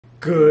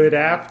Good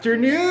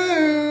afternoon!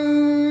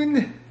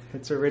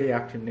 It's already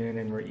afternoon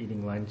and we're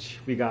eating lunch.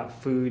 We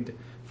got food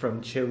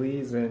from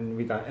Chili's and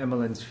we got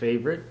Emmeline's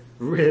favorite,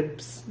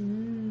 ribs.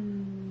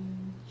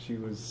 She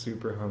was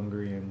super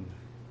hungry and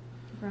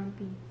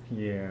grumpy.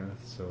 Yeah,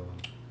 so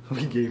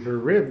we gave her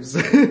ribs.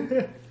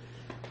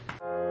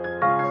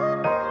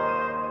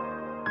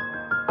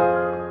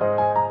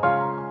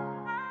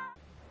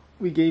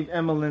 We gave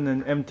Emmeline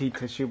an empty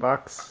tissue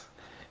box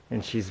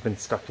and she's been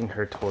stuffing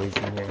her toys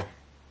in here.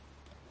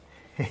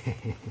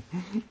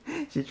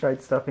 She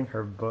tried stuffing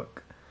her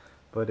book,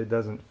 but it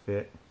doesn't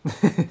fit.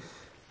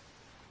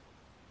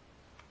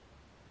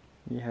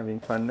 You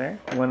having fun there?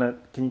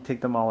 Can you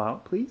take them all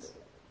out, please?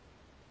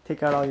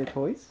 Take out all your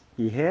toys?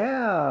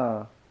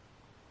 Yeah!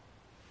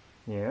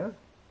 Yeah?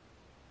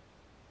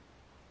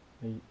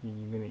 Are you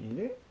gonna eat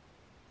it?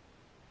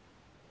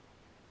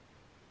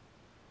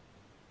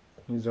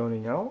 You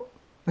zoning out?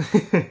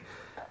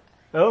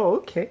 Oh,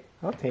 okay.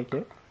 I'll take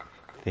it.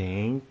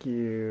 Thank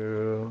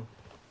you.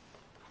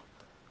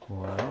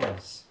 Wow.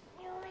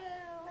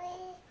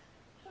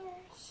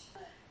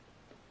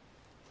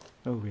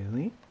 Oh,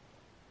 really?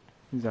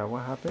 Is that what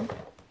happened?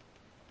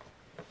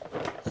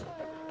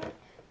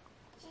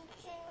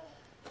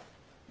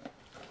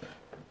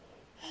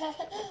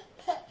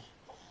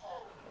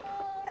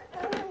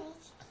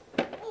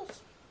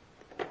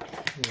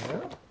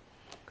 Yeah?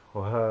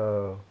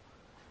 Whoa.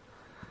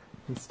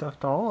 He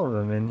stuffed all of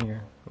them in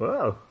here.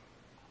 Whoa.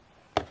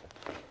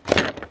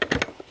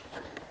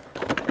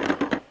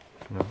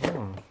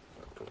 No.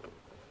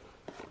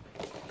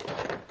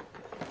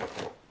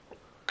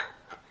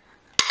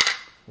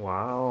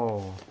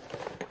 Wow.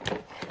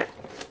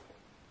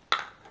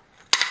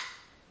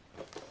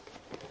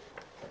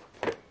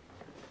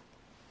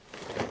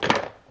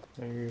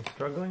 Are you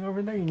struggling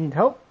over there? You need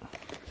help?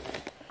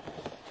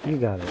 You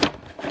got it.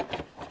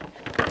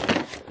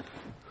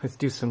 Let's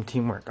do some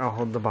teamwork. I'll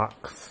hold the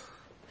box.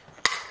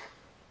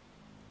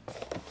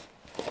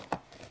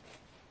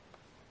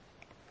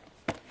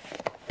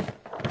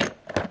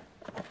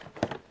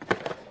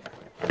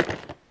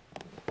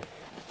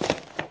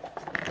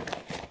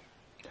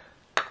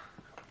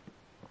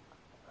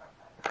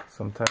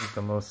 Sometimes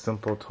the most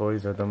simple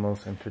toys are the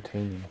most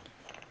entertaining.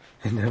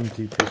 An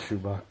empty tissue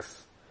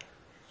box.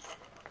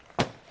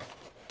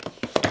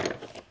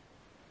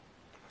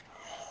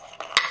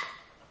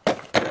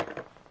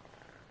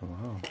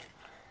 Wow.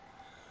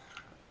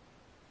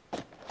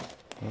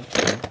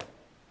 Okay.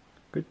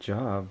 Good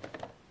job.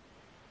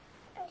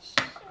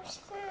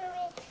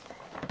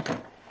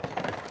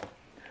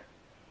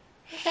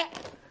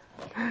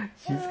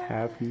 She's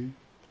happy.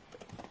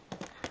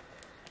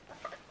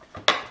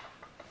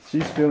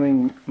 She's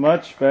feeling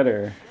much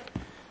better.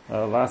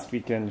 Last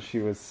weekend she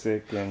was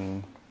sick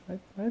and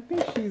I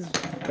think she's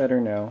better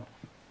now.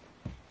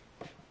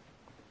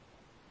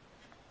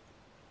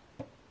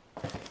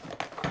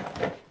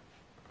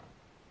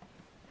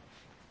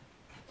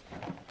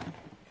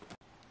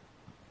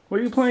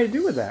 What are you planning to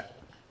do with that?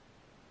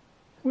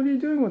 What are you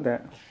doing with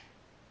that?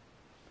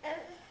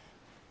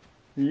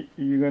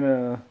 You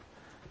gonna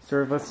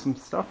serve us some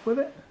stuff with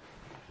it?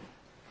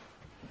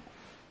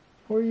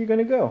 Where are you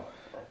gonna go?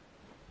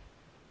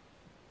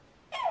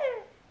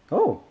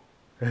 Oh!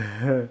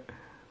 Hey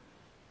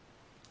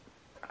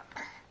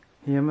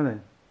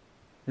Emmeline,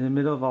 in the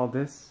middle of all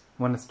this,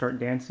 want to start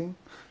dancing?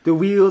 The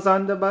wheels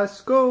on the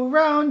bus go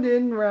round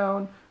and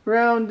round,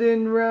 round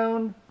and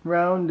round,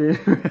 round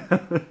and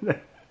round.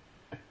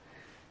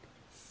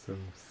 So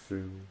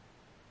silly.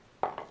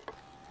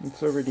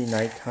 It's already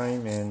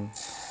nighttime and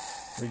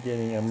we're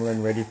getting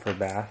Emmeline ready for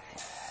bath.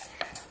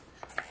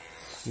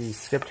 She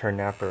skipped her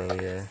nap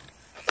earlier,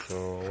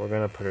 so we're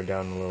gonna put her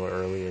down a little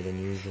earlier than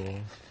usual.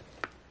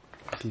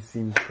 She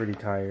seems pretty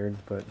tired,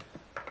 but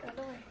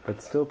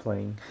still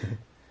playing.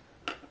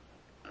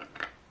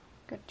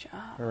 Good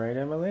job. All right,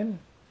 Emmeline.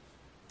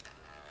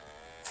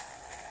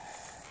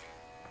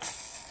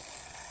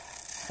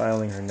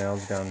 Filing her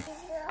nails down.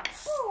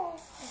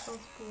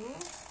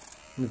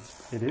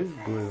 It is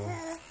blue.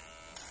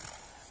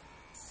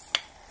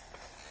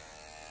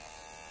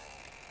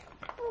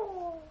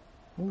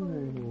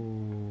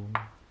 Ooh.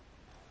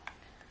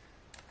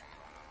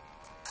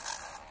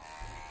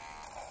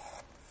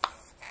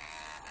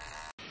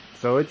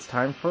 So it's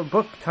time for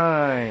book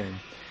time.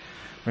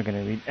 We're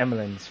gonna read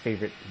Emmeline's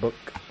favorite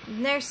book.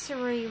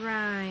 Nursery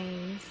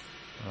rhymes.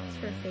 It's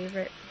her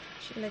favorite.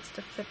 She likes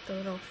to flip the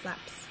little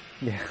flaps.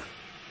 Yeah.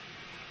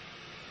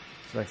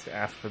 She likes to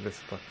ask for this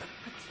book.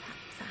 What's that?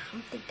 Is that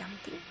Humpty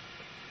Dumpty?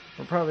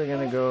 We're probably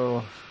gonna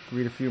go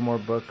read a few more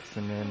books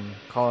and then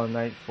call a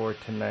night for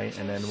tonight,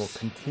 and then we'll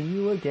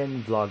continue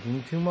again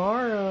vlogging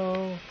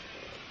tomorrow.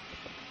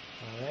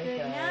 Alright, Good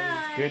guys.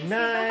 night. Good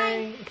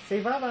night.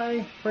 Say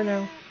bye-bye for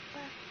now.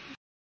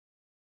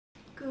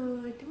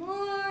 Good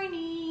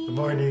morning. Good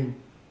morning.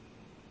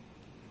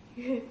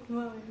 Good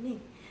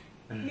morning.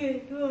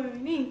 Good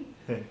morning.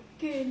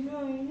 Good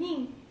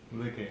morning.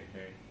 Look at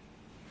her.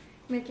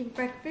 Making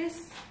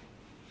breakfast.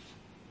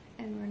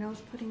 And Renel's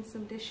putting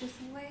some dishes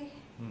away.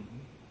 Mm-hmm.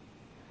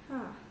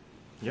 Huh.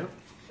 Yep.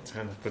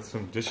 Time to put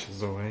some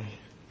dishes away.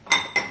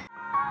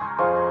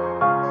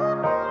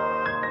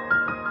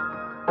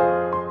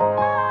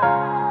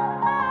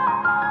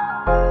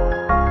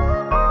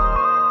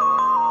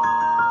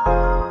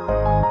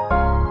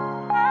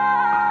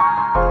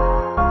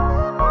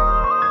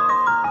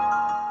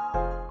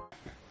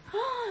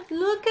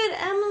 Look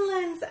at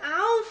Emmeline's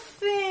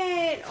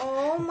outfit.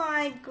 Oh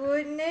my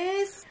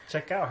goodness.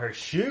 Check out her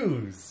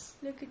shoes.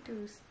 Look at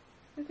those.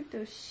 Look at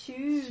those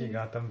shoes. She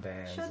got them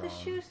bands Show the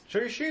on. shoes. Show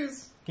your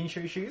shoes. Can you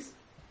show your shoes?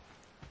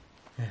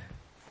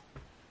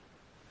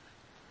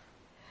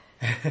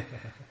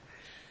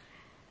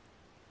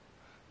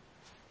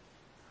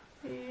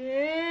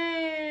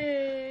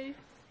 Yay.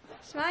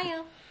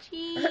 Smile.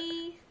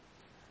 Cheese.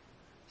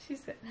 She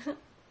said,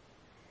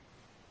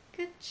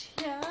 good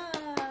job.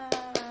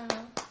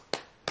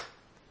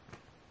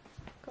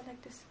 Go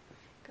like this.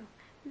 Go.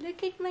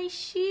 Look at my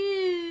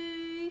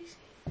shoes.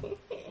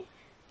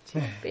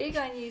 Too big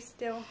on you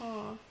still,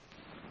 huh?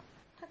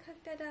 Hug, hug,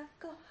 dada.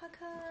 Go, hug,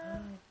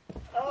 hug.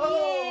 Oh,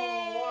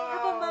 Yay. wow.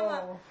 Hug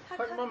mama.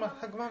 Hug mama.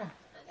 Hug mama.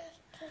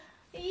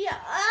 Yeah,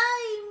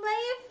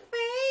 my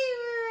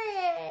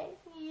favorite.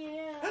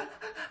 Yeah.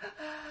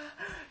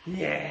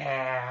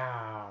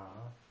 Yeah.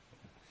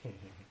 Hug,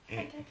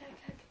 hug, hug,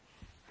 hug.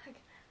 Hug,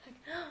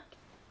 hug.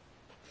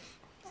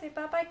 Say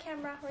bye-bye,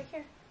 camera. Right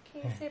here.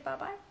 Can you say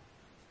bye-bye?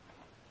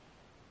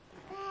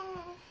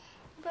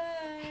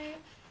 Bye.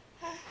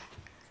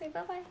 Say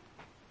bye-bye.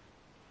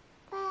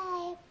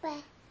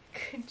 Bye.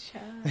 Good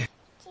job.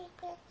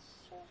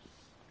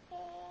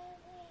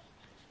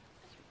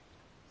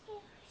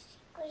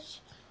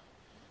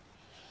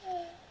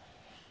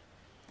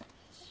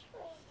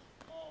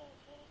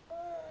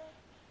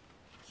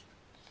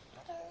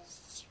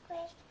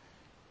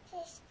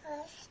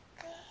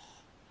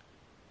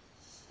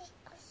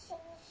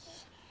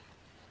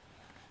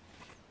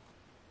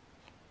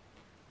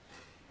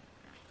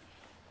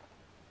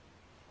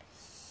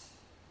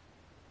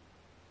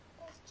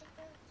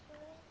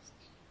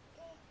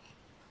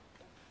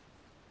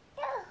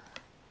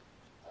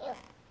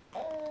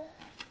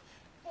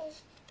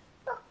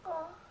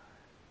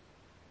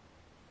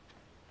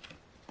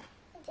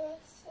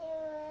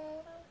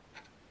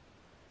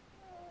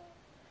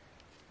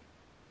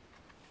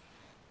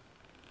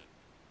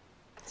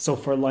 So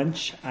for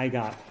lunch, I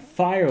got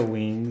fire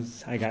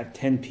wings. I got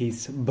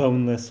 10-piece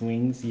boneless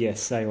wings.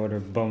 Yes, I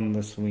ordered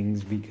boneless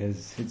wings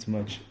because it's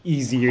much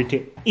easier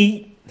to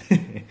eat.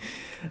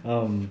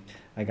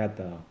 I got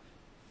the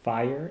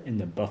fire and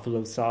the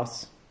buffalo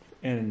sauce.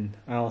 And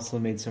I also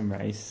made some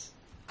rice.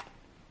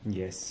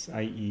 Yes,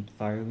 I eat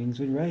fire wings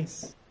with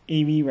rice.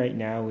 Amy right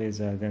now is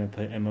going to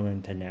put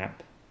Emmeline to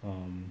nap.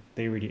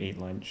 They already ate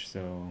lunch,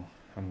 so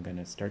I'm going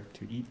to start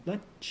to eat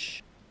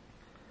lunch.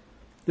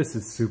 This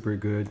is super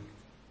good.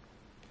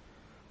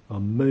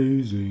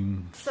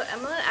 Amazing. So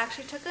Emmeline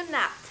actually took a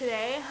nap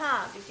today,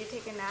 huh? Did you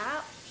take a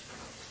nap?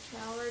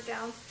 Now we're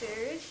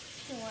downstairs.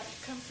 You want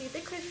to come see the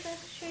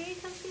Christmas tree?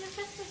 Come see the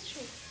Christmas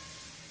tree.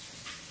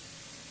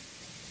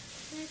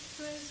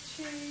 Christmas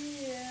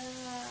tree,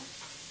 yeah.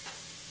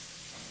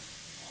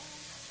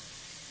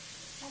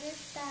 What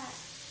is that?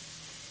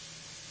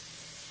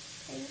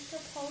 Are you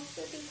supposed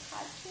to be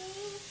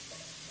touching?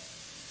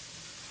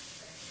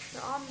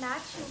 You're all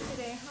matching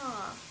today,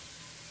 huh?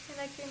 You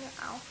like your new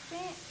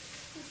outfit?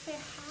 You say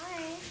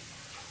hi.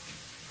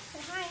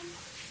 Say hi.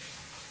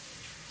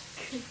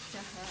 Good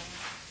job.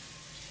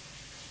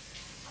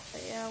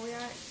 But yeah, we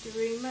aren't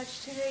doing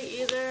much today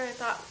either. I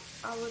thought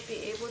I would be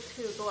able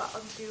to go out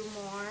and do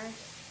more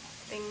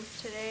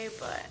things today,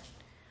 but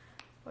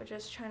we're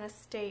just trying to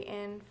stay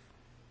in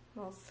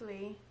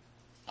mostly.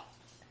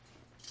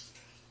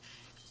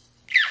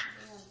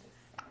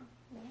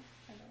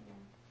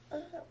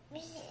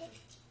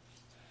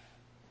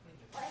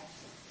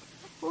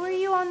 Who are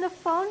you on the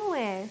phone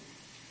with?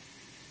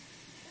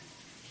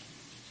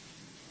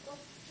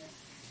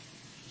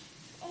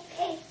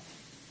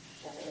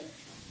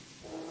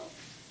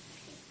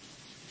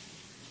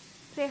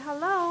 Say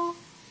hello.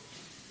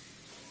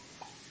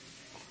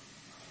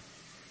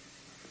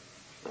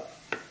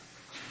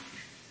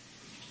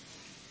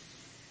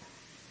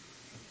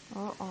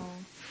 Uh-oh.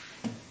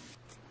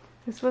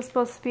 This was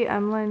supposed to be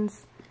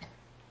Emmeline's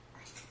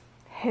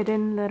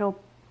hidden little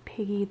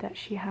piggy that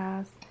she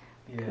has.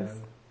 Yeah.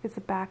 It's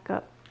a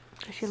backup.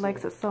 She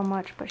likes it so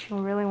much, but she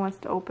really wants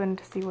to open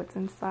to see what's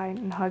inside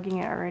and hugging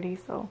it already,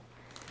 so.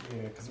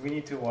 Yeah, because we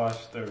need to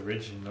wash the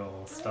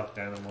original stuffed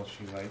animal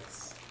she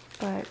likes.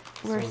 But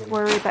we're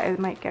worried that it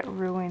might get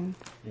ruined.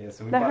 Yeah,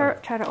 so we Let her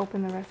try to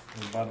open the rest.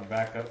 We bought a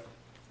backup.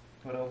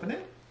 Want to open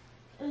it?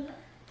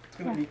 It's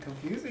going to be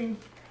confusing.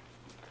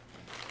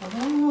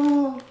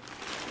 Oh.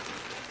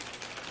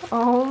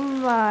 Oh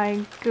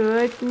my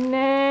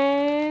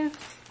goodness.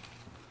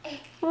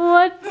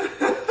 What's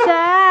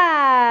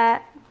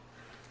that?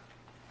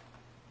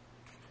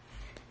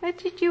 What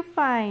did you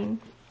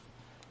find?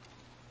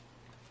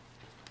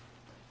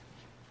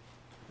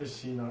 Does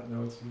she not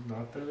know it's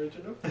not the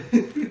original?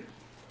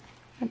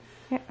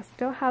 Yeah, it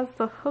still has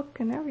the hook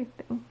and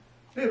everything.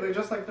 They look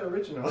just like the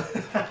original.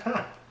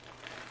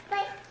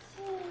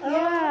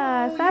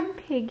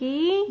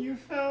 Piggy. You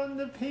found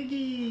the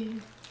piggy.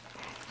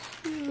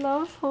 She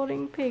loves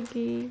holding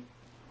Piggy.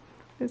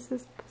 This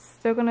is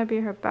still gonna be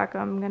her back.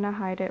 I'm gonna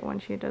hide it when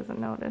she doesn't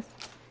notice.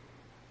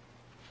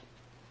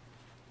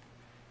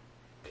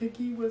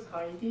 Piggy was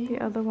hiding. The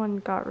other one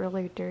got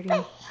really dirty.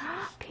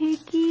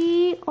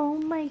 Piggy! Oh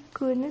my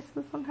goodness,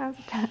 this one has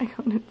a tag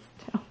on it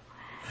still.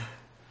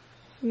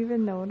 You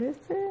even notice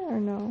it or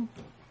no?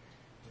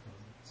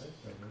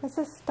 It's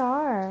a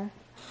star.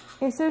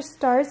 Is there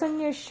stars on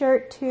your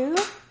shirt too?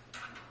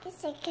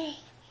 It's okay.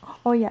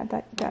 Oh yeah,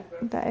 that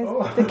is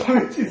Oh, the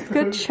cat. she's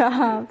Good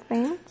job,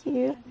 thank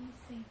you.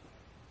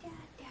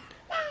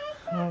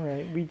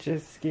 Alright, we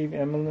just gave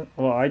Emmeline,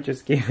 well, I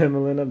just gave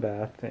Emmeline a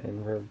bath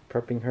and we're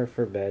prepping her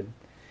for bed.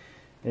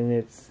 And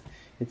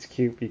it's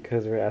cute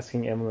because we're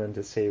asking Emmeline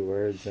to say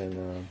words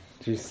and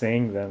she's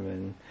saying them,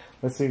 and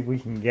let's see if we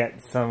can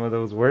get some of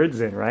those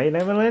words in, right,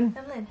 Emmeline?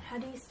 Evelyn, how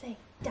do you say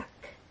duck?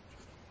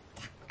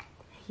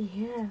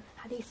 Yeah.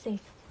 How do you say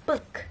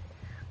book?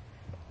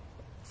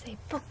 Say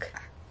book.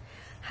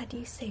 How do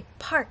you say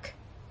park?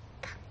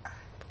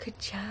 Good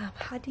job.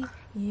 How do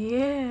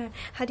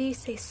you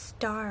say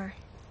star?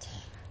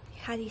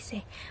 How do you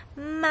say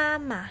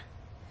mama?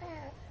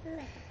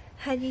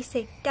 How do you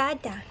say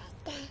dada?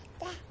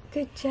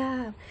 Good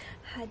job.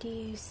 How do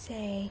you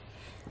say,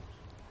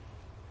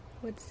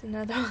 what's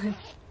another one?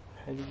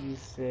 How do you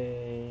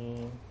say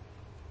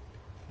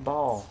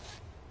ball?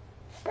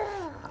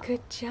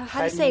 Good job.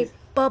 How How do do you say you-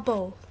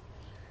 bubble?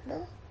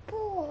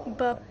 Boo.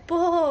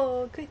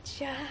 Bubble. Good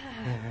job.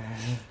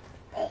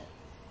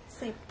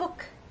 Say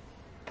book.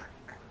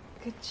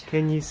 Good job.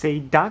 Can you say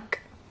duck?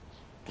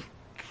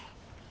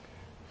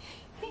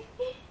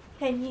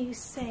 Can you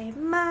say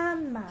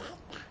mama?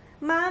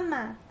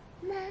 Mama.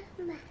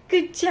 Mama.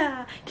 Good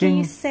job. Can- Can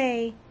you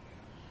say,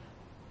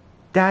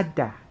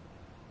 Dada.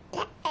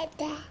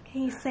 Dada.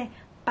 can you say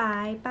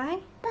bye bye?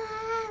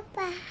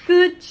 Baba.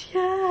 Good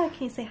job.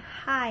 Can you say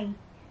hi?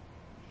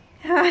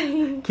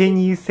 Hi. Can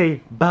you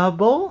say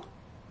bubble?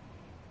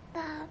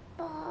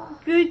 Baba.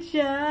 Good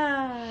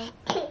job.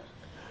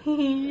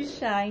 You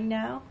shy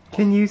now?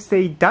 Can you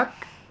say duck?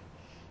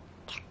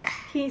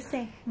 Can you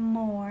say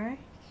more?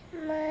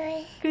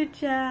 My. Good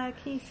job.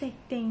 Can you say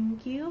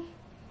thank you?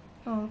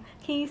 Oh,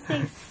 can you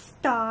say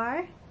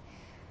star?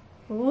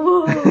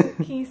 Whoa.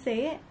 Can you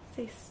say it?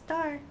 Say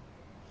star.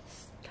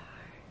 Star.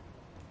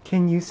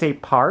 Can you say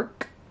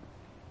park?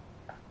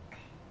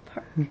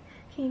 Park.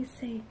 Can you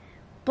say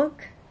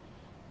book?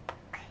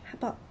 How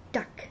about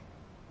duck?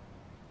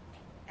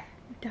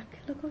 Duck,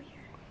 look over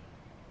here.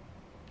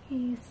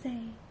 Can you say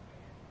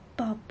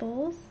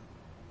bubbles?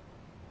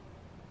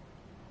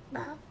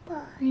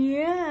 Baba.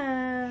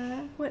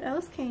 Yeah. What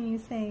else can you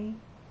say?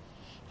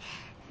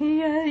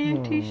 Yeah,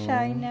 you're too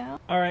shy now.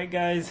 Alright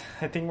guys,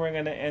 I think we're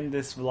gonna end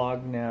this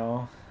vlog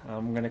now.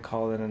 I'm gonna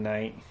call it a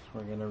night.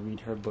 We're gonna read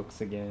her books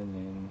again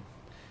and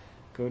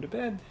go to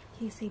bed.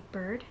 Can you say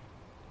bird?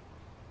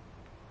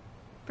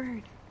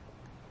 Bird.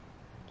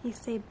 Can you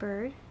say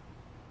bird?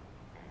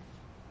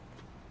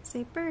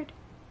 Say bird.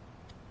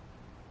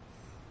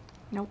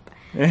 Nope.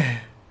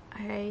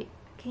 Alright.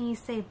 Can you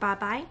say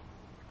bye-bye?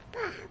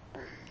 Baba.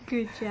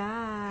 Good job.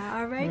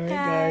 Alright, Alright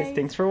guys. guys,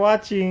 thanks for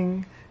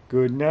watching.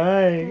 Good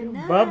night. Good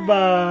night.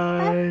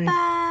 Bye-bye.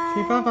 Bye-bye.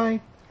 Say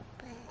bye-bye.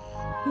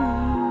 Bye.